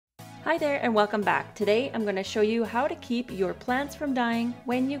Hi there and welcome back. Today I'm going to show you how to keep your plants from dying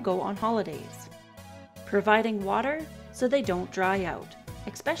when you go on holidays. Providing water so they don't dry out,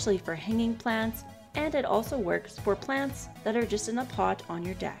 especially for hanging plants, and it also works for plants that are just in a pot on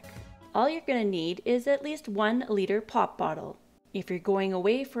your deck. All you're going to need is at least 1 liter pop bottle. If you're going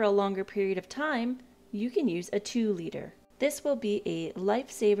away for a longer period of time, you can use a 2 liter. This will be a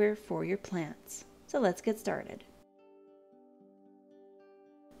lifesaver for your plants. So let's get started.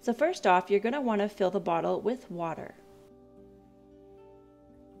 So first off, you're going to want to fill the bottle with water.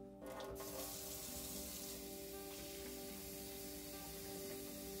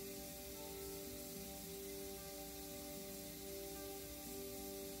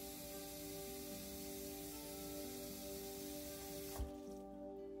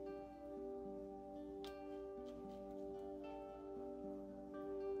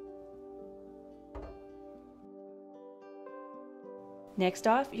 Next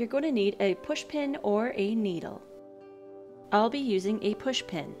off, you're going to need a push pin or a needle. I'll be using a push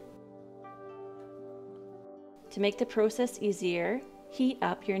pin. To make the process easier, heat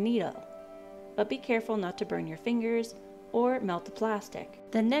up your needle, but be careful not to burn your fingers or melt the plastic.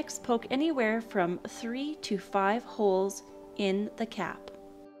 Then next, poke anywhere from 3 to 5 holes in the cap.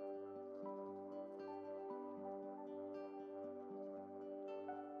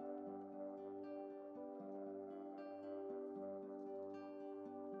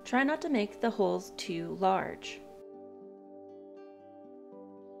 Try not to make the holes too large.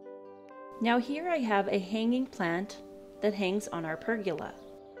 Now here I have a hanging plant that hangs on our pergola,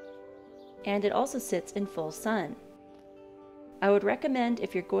 and it also sits in full sun. I would recommend,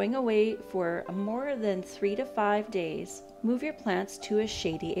 if you're going away for more than 3 to 5 days, move your plants to a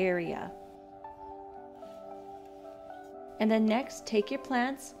shady area. And then next, take your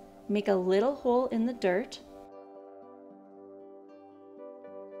plants, make a little hole in the dirt,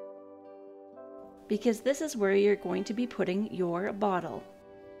 because this is where you're going to be putting your bottle.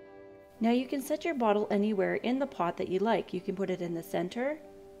 Now you can set your bottle anywhere in the pot that you like. You can put it in the center,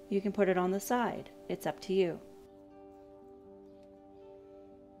 you can put it on the side. It's up to you.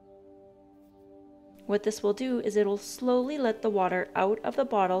 What this will do is it'll slowly let the water out of the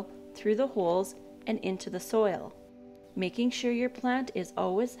bottle through the holes and into the soil, making sure your plant is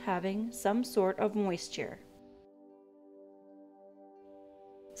always having some sort of moisture.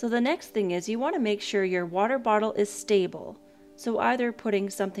 So the next thing is you want to make sure your water bottle is stable, so either putting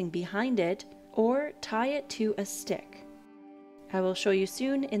something behind it or tie it to a stick. I will show you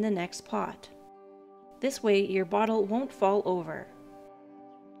soon in the next pot. This way your bottle won't fall over.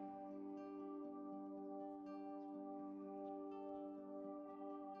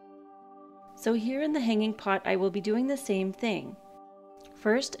 So here in the hanging pot I will be doing the same thing.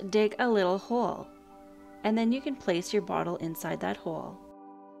 First, dig a little hole, and then you can place your bottle inside that hole.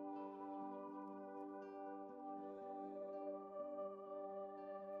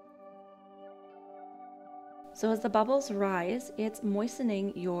 So as the bubbles rise, it's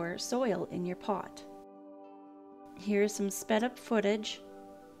moistening your soil in your pot. Here's some sped up footage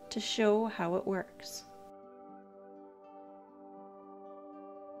to show how it works.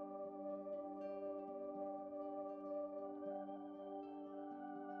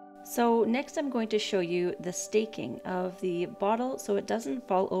 So next I'm going to show you the staking of the bottle so it doesn't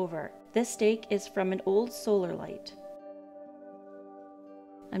fall over. This stake is from an old solar light.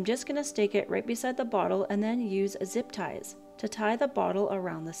 I'm just going to stake it right beside the bottle and then use zip ties to tie the bottle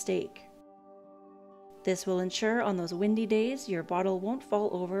around the stake. This will ensure on those windy days your bottle won't fall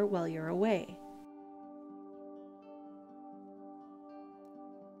over while you're away.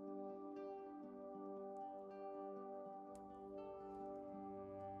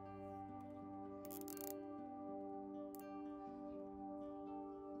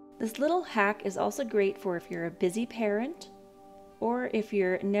 This little hack is also great for if you're a busy parent or if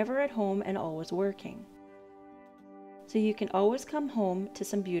you're never at home and always working. So you can always come home to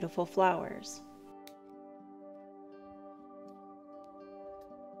some beautiful flowers.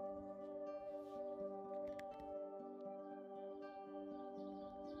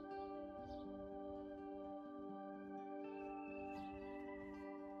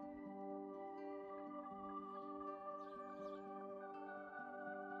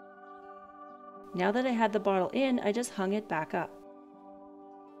 Now that I had the bottle in, I just hung it back up.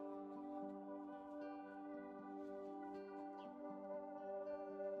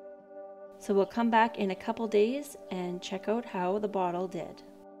 So we'll come back in a couple days and check out how the bottle did.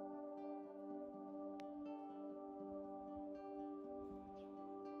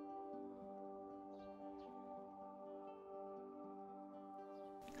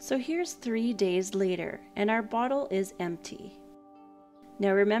 So here's 3 days later, and our bottle is empty.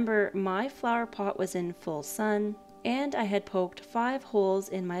 Now remember, my flower pot was in full sun and I had poked 5 holes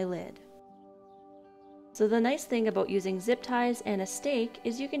in my lid. So the nice thing about using zip ties and a stake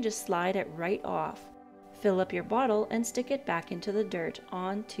is you can just slide it right off. Fill up your bottle and stick it back into the dirt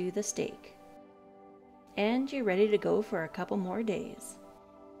onto the stake. And you're ready to go for a couple more days.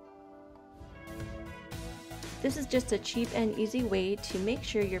 This is just a cheap and easy way to make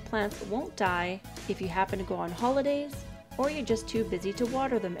sure your plants won't die if you happen to go on holidays or you're just too busy to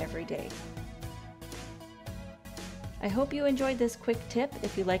water them every day. I hope you enjoyed this quick tip.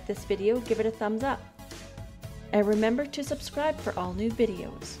 If you like this video, give it a thumbs up. And remember to subscribe for all new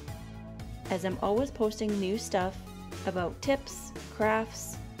videos, as I'm always posting new stuff about tips,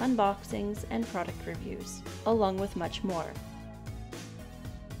 crafts, unboxings, and product reviews, along with much more.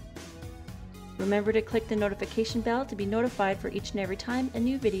 Remember to click the notification bell to be notified for each and every time a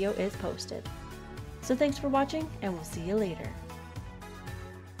new video is posted. So thanks for watching, and we'll see you later.